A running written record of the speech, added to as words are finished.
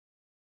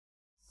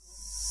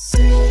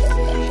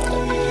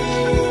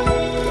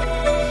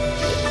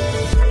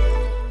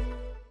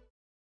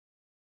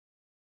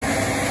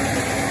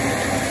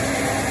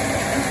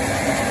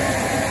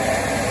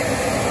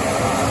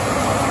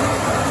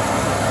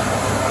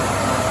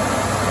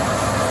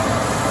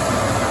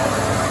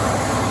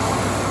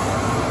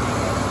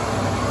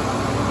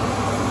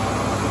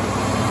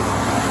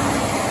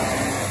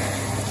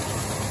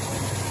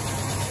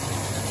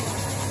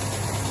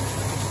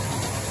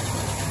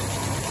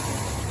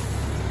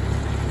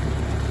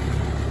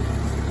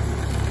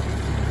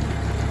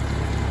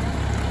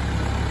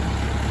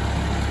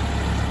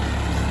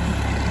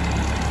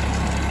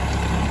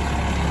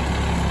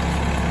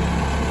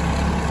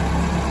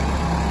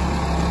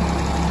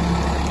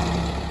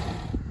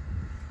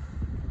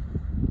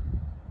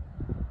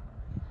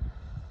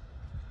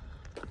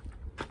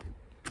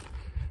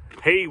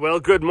Hey, well,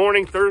 good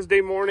morning,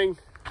 Thursday morning.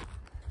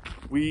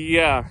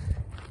 We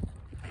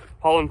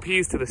hauling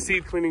peas to the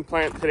seed cleaning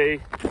plant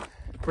today.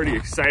 Pretty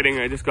exciting.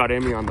 I just got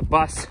Emmy on the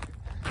bus,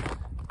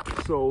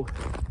 so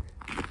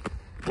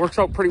works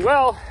out pretty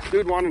well.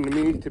 Dude wanted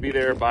me to be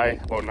there by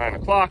about 9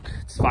 o'clock.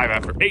 It's 5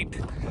 after 8,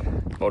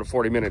 about a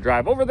 40-minute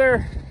drive over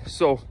there.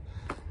 So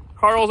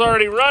Carl's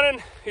already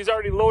running. He's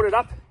already loaded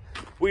up.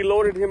 We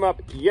loaded him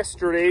up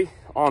yesterday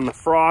on the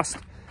frost.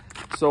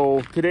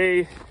 So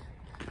today,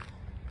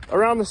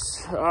 around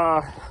this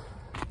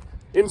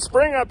in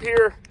spring up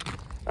here,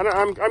 and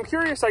I'm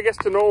curious, I guess,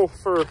 to know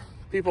for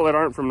people that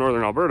aren't from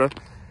northern Alberta,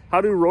 how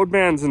do road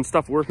bans and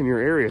stuff work in your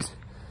areas?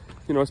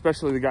 You know,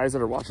 especially the guys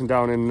that are watching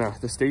down in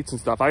the States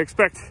and stuff. I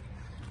expect,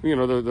 you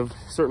know,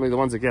 certainly the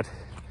ones that get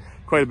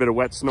quite a bit of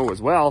wet snow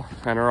as well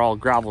and are all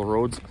gravel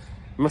roads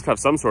must have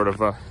some sort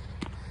of a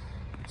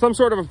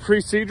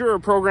procedure or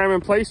program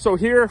in place. So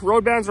here,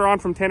 road bans are on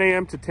from 10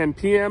 a.m. to 10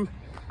 p.m.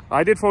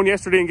 I did phone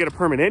yesterday and get a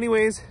permit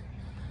anyways.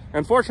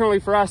 Unfortunately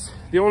for us,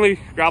 the only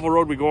gravel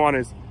road we go on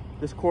is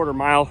this quarter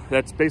mile.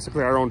 That's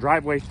basically our own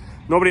driveway.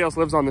 Nobody else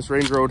lives on this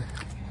range road.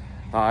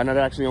 And it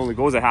actually only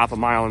goes a half a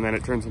mile and then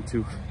it turns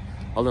into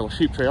a little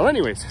sheep trail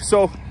anyways.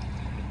 So,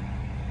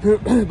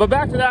 but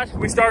back to that,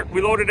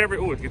 we loaded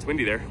it gets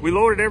windy there. We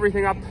loaded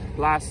everything up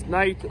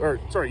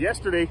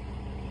yesterday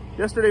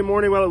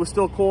morning while it was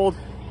still cold.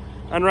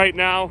 And right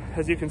now,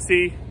 as you can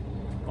see,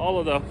 all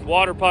of the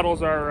water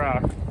puddles are,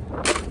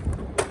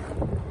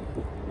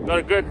 got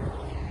a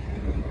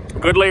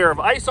good layer of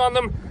ice on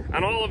them,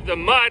 and all of the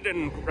mud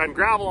and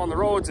gravel on the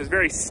roads is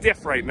very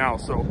stiff right now,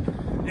 so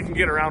you can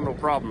get around no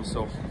problem.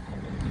 So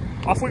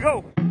off we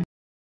go.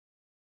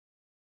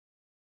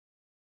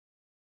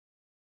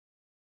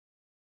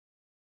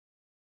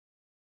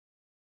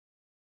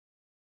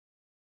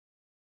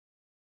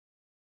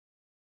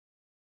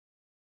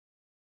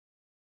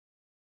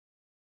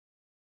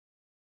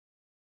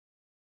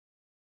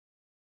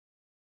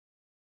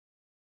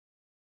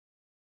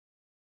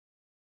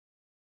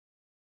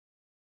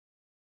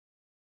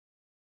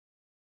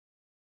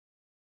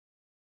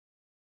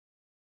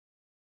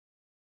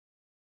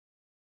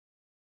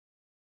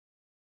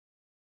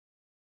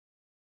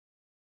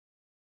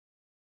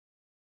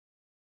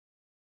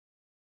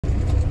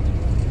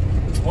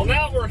 Well,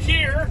 now we're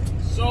here,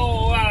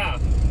 so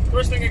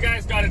first thing you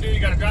guys got to do, you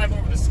got to drive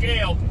over the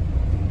scale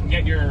and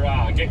get your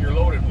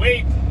loaded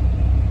weight.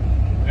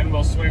 Then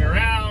we'll swing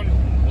around,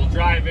 we'll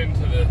drive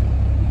into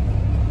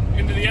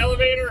the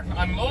elevator,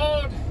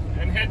 unload,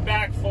 and head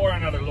back for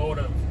another load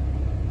of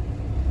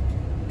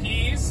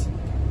peas.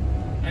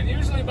 And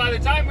usually by the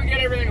time we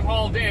get everything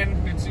hauled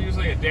in, it's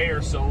usually a day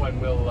or so,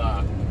 and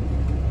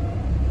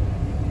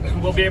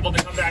we'll be able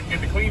to come back and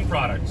get the clean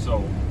product.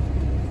 So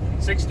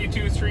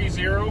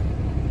 6230.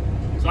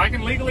 So I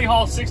can legally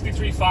haul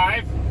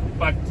 63.5,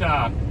 but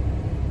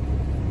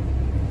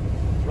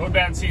road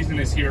ban season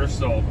is here,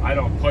 so I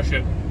don't push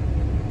it.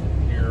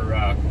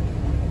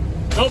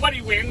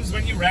 Nobody wins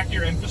when you wreck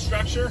your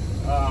infrastructure.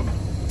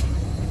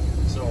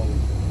 So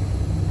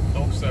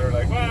folks that are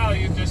like, well,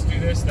 you just do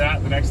this,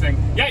 that, the next thing.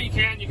 Yeah, you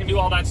can do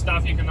all that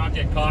stuff. You can not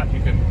get caught.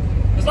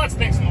 There's lots of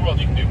things in the world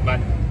you can do,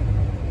 but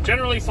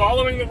generally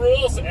following the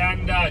rules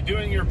and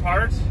doing your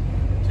part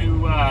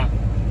to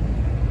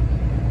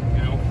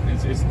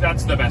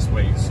that's the best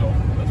way, so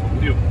that's what we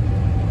do.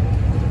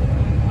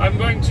 I'm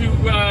going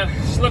to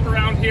slip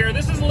around here.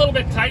 This is a little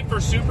bit tight for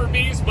super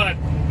bees, but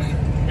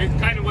it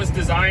kind of was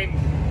designed,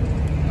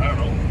 I don't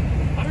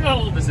know how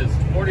old this is,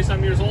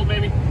 40-some years old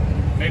maybe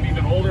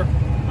even older.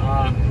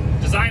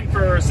 Designed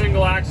for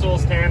single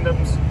axles,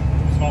 tandems,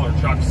 smaller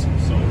trucks.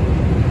 So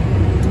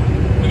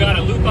we got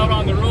to loop out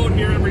on the road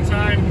here every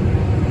time.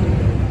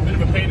 Bit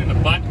of a pain in the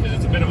butt because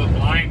it's a bit of a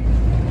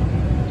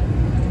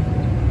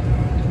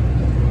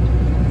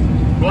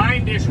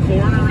blindish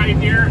corner right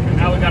here, and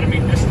now we got to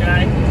meet this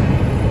guy.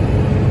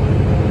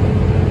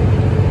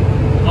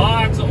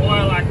 Lots of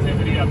oil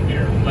activity up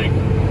here. Like,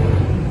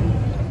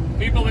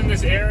 people in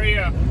this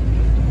area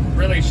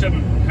really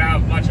shouldn't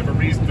have much of a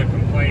reason to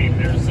complain.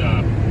 There's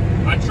a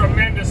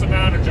tremendous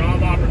amount of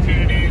job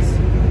opportunities.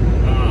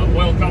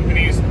 Oil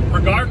companies,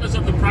 regardless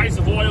of the price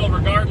of oil,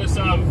 regardless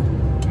of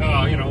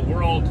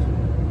world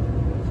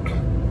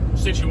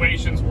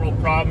situations, world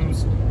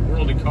problems,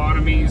 world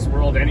economies,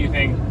 world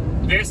anything.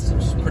 This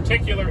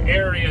particular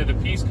area, the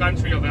Peace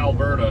Country of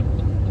Alberta,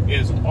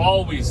 there's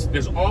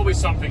always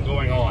something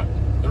going on.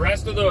 The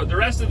rest of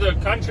the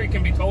country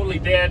can be totally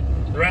dead.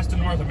 The rest of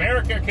North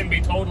America can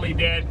be totally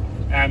dead.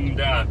 And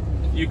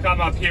you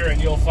come up here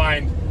and you'll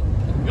find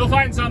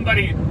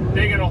somebody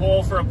digging a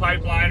hole for a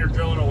pipeline or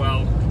drilling a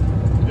well.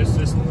 It's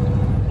just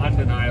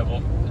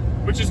undeniable,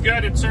 which is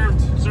good. It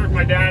served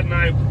my dad and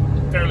I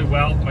fairly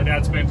well. My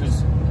dad spent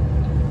his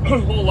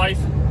whole life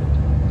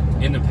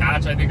in the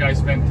patch. I think I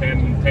spent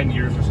 10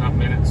 years or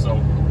something in it, so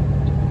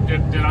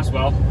did us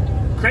well.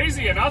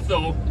 Crazy enough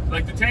though,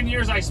 like the 10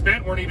 years I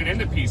spent weren't even in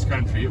the Peace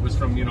Country. It was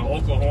from,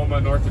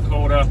 Oklahoma, North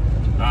Dakota,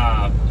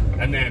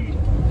 and then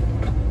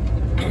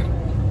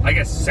I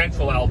guess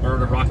central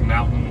Alberta, Rocky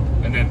Mountain,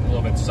 and then a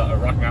little bit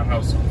Rocky Mountain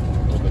House,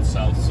 little bit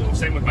south. So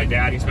same with my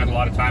dad. He spent a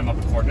lot of time up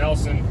in Fort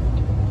Nelson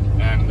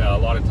and a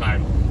lot of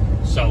time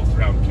south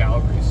around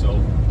Calgary.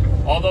 So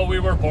although we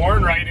were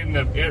born right in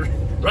the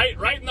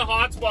right in the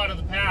hot spot of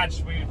the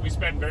patch, we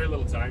spent very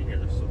little time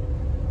here. So,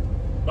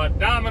 but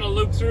now I'm gonna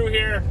loop through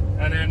here,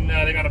 and then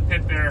they got a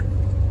pit there.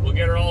 We'll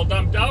get her all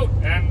dumped out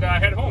and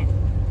head home.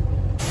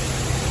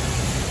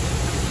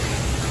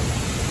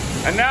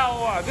 And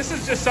now this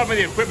is just some of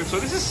the equipment. So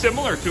this is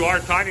similar to our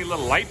tiny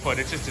little Lightfoot.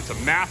 It's a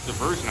massive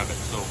version of it.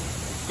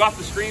 So got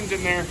the screens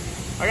in there.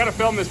 I gotta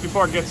film this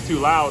before it gets too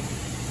loud.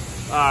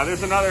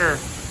 There's another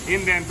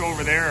indent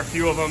over there, a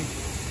few of them.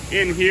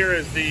 In here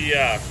is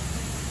the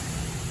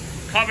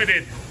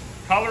coveted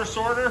color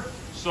sorter.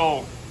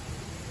 So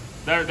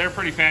they're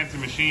pretty fancy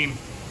machine.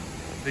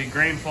 The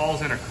grain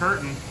falls in a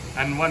curtain,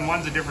 and when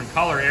one's a different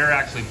color, air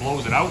actually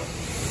blows it out.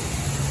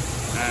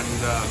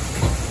 And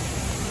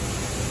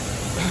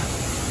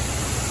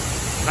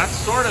that's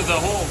sort of the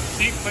whole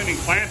seed cleaning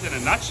plant in a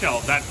nutshell.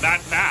 That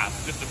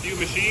fast, just a few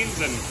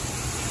machines,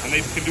 and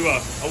they can do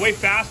a way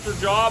faster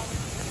job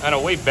and a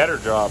way better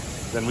job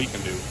than we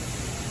can do.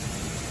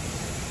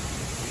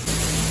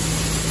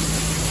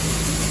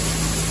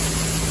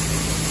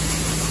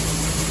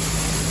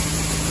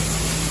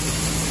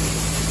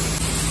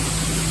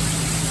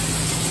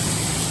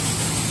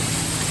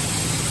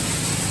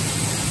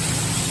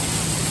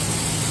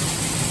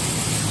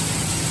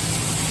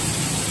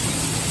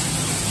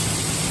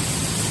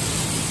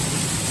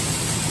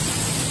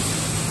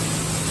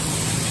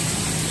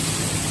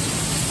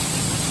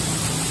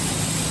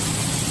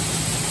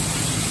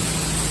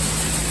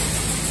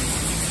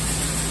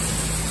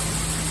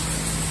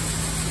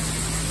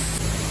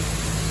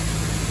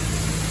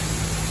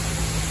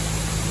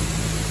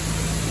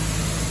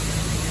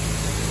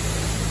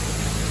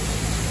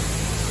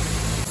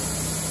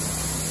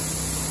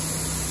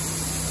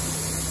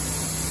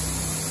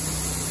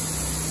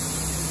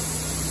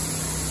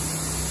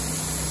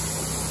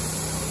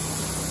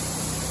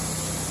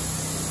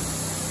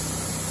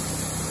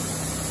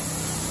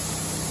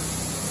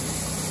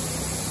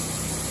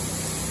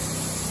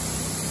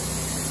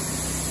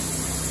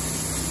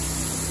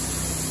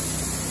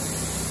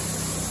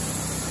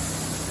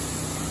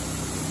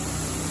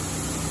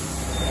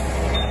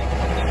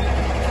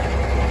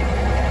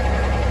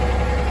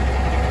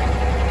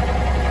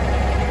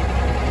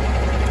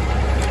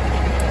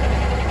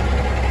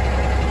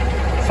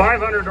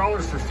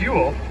 $500 for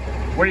fuel.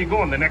 Where are you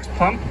going? The next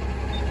pump?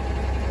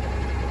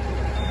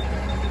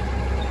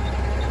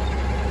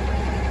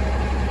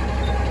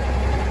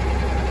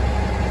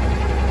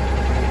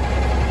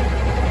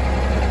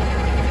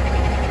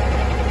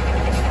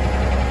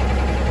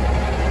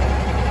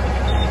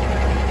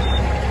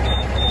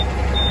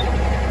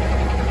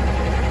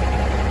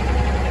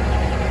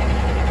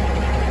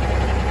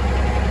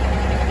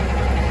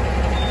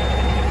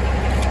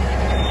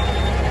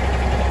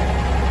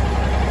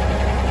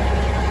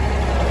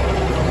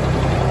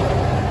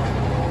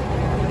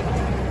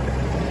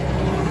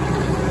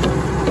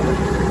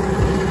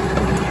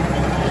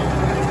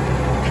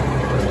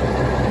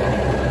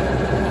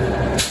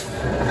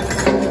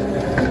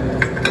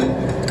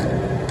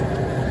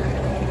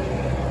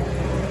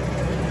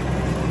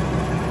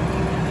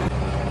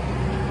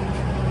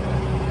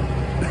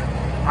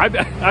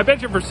 I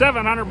bet you for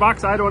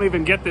 $700 I don't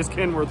even get this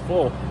Kenworth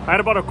full. I had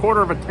about a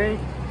quarter of a tank.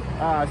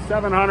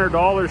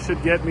 $700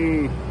 should get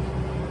me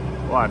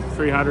what,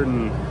 300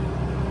 and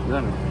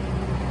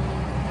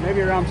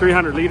maybe around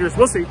 300 liters.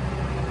 We'll see.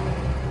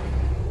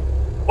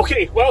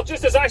 Okay, well,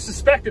 just as I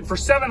suspected, for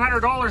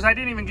 $700 I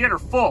didn't even get her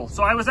full.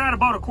 So I was at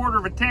about a quarter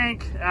of a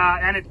tank,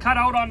 and it cut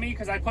out on me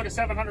because I put a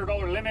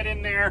 $700 limit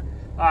in there,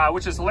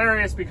 which is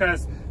hilarious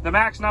because the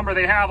max number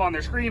they have on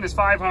their screen is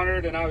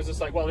 500, and I was just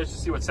like, well, let's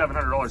just see what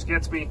 $700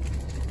 gets me.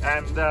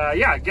 And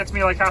yeah, it gets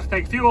me like half a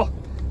tank fuel.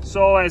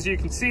 So as you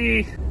can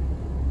see,